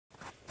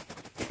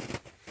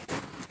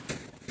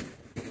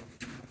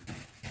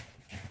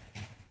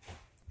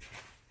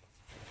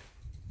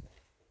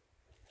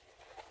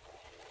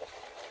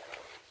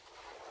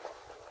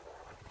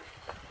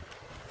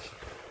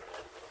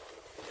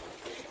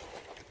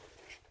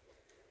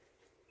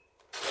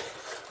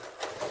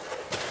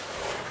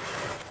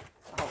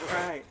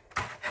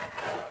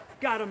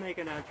gotta make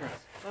an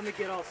entrance. Let me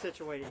get all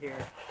situated here.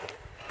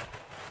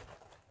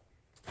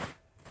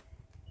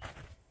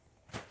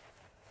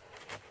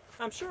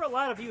 I'm sure a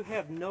lot of you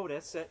have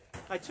noticed that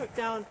I took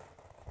down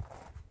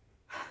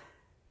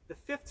the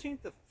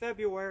 15th of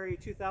February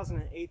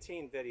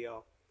 2018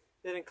 video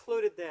that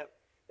included that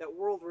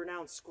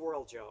world-renowned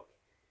squirrel joke.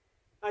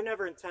 I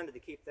never intended to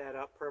keep that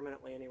up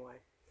permanently anyway.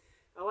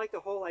 I like the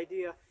whole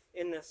idea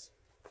in this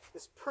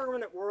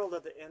permanent world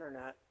of the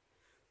internet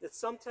that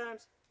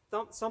sometimes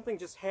something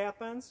just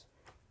happens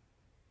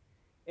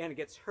and it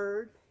gets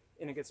heard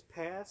and it gets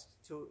passed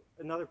to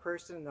another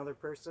person,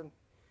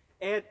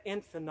 ad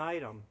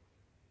infinitum.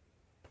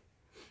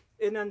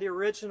 And then the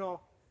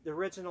original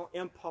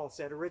impulse,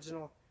 that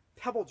original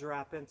pebble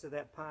drop into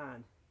that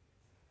pond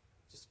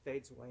just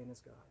fades away and is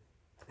gone.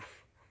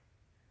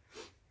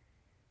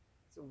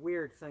 It's a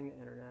weird thing, the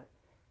internet.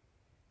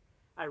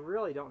 I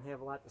really don't have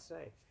a lot to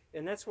say.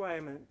 And that's why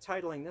I'm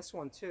entitling this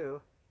one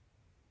too,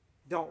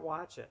 Don't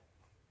Watch It,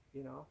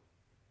 you know.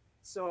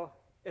 So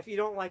if you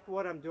don't like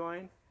what I'm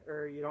doing,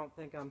 or you don't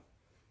think I'm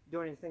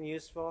doing anything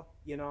useful,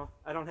 you know,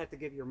 I don't have to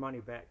give your money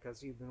back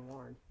because you've been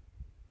warned.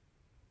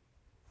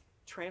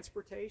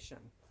 Transportation.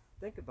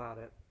 Think about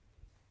it.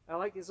 I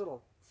like these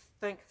little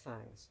think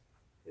things.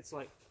 It's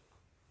like,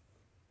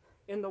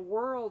 in the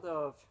world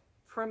of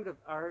primitive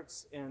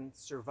arts and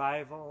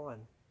survival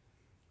and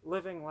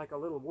living like a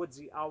little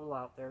woodsy owl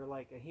out there,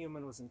 like a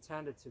human was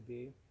intended to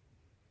be,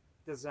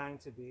 designed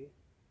to be,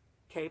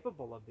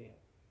 capable of being.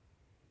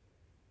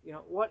 You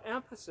know, what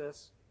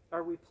emphasis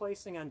are we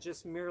placing on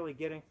just merely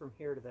getting from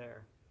here to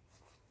there?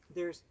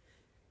 There's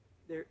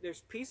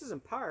pieces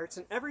and parts,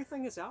 and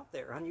everything is out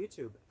there on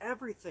YouTube.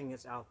 Everything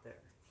is out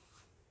there.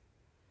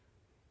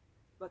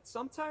 But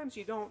sometimes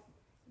you don't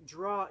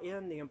draw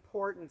in the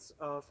importance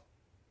of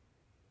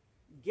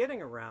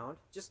getting around,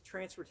 just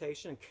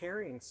transportation and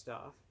carrying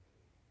stuff,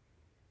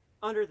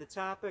 under the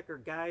topic or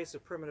guise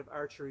of primitive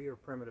archery or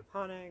primitive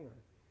hunting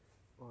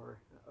or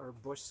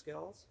bush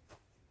skills.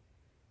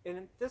 And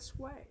in this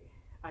way,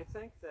 I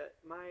think that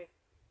my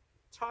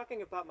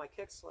talking about my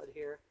kick sled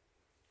here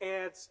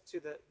adds to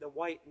the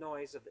white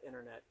noise of the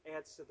internet,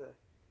 adds to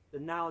the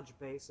knowledge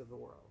base of the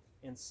world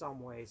in some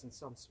ways, in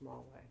some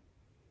small way.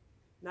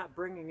 Not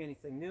bringing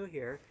anything new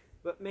here,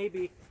 but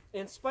maybe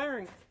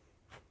inspiring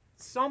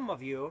some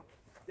of you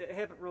that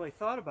haven't really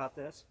thought about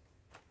this,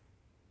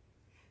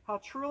 how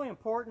truly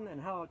important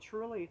and how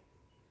truly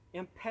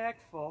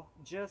impactful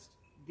just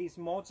these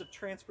modes of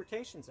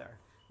transportations are.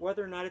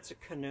 Whether or not it's a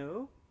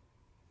canoe,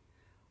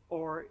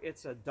 or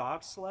it's a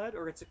dog sled,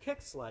 or it's a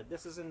kick sled.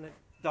 This is in the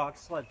dog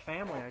sled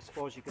family, I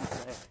suppose you can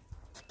say.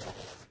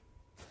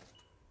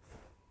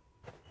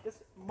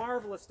 This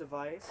marvelous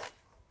device,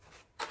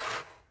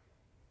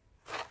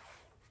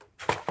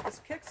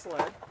 this kick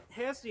sled,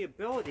 has the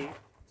ability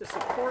to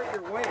support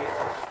your weight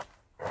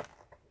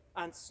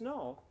on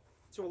snow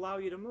to allow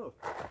you to move.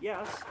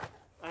 Yes,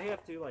 I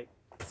have to like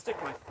stick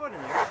my foot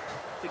in there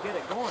to get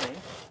it going,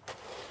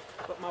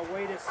 but my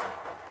weight is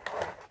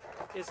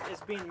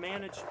being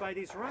managed by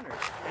these runners.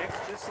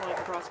 Acts just like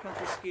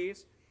cross-country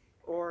skis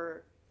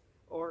or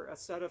a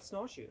set of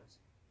snowshoes.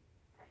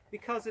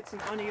 Because it's an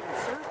uneven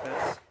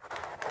surface,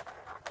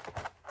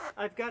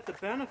 I've got the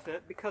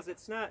benefit, because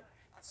it's not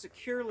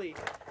securely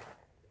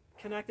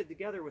connected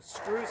together with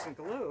screws and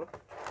glue,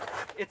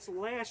 it's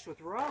lashed with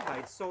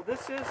rawhide, so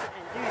this is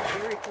indeed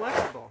very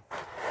flexible.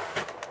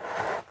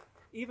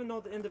 Even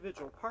though the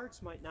individual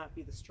parts might not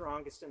be the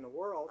strongest in the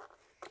world,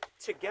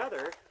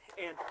 together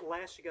and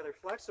lashed together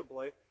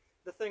flexibly,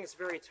 the thing is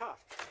very tough.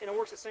 And it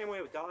works the same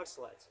way with dog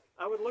sleds.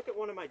 I would look at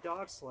one of my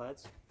dog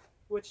sleds,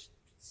 which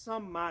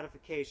some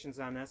modifications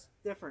on this,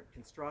 different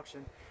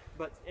construction,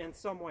 but in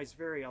some ways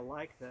very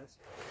alike this,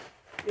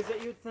 is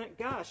that you'd think,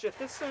 gosh, if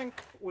this thing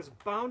was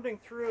bounding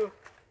through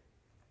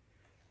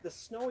the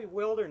snowy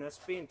wilderness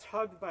being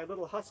tugged by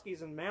little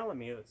huskies and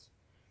malamutes,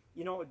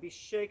 you know, it would be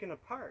shaken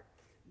apart.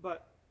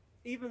 But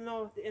even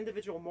though the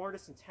individual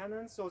mortise and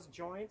tendons, those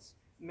joints,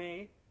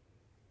 may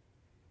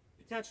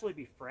potentially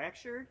be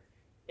fractured,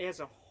 as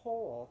a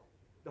whole,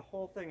 the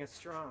whole thing is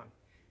strong.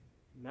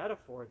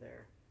 Metaphor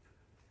there.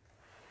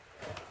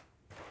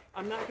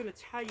 I'm not going to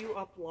tie you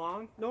up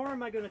long, nor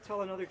am I going to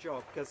tell another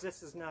joke, because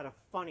this is not a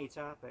funny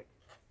topic.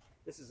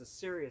 This is a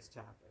serious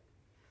topic.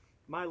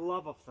 My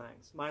love of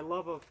things, my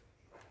love of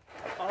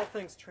all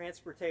things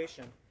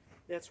transportation.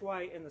 That's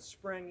why in the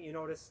spring you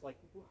notice, like,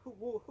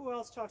 who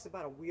else talks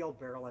about a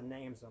wheelbarrow and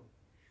names them?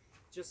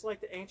 Just like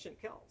the ancient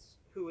Celts,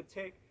 who would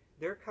take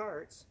their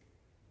carts,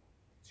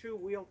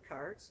 two-wheeled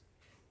carts,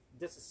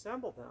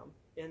 disassemble them,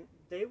 and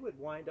they would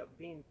wind up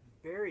being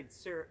buried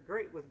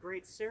with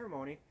great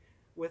ceremony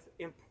with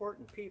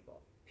important people,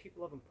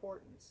 people of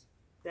importance.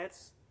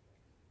 That's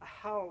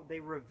how they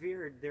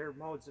revered their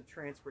modes of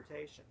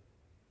transportation.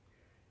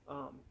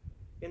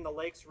 In the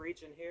lakes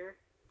region here,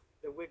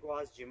 the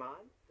Wigwaz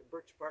Jiman, the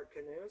birch bark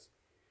canoes,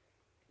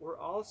 were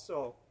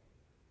also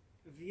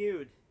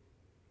viewed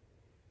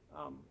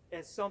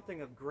as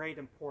something of great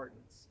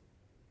importance.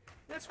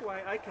 That's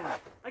why I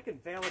can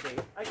validate,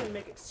 I can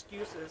make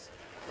excuses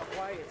of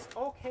why it's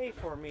okay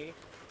for me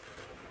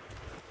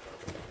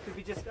to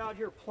be just out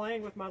here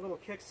playing with my little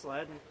kick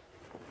sled and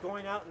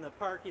going out in the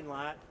parking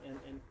lot and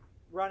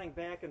running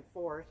back and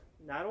forth,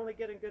 not only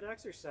getting good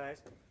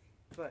exercise,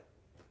 but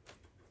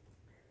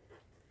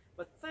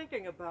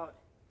thinking about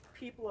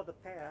people of the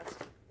past,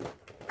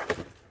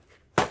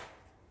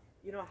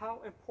 you know,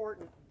 how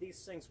important these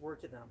things were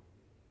to them.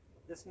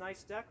 This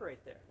nice deck right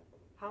there.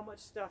 How much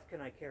stuff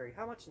can I carry?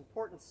 How much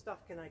important stuff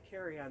can I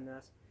carry on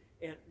this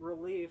and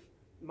relieve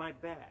my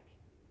back?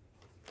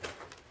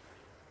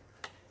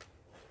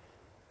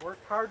 Work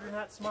harder,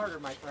 not smarter,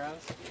 my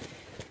friends.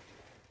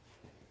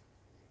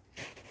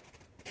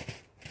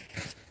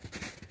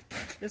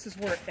 This is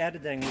where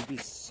editing would be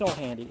so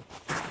handy.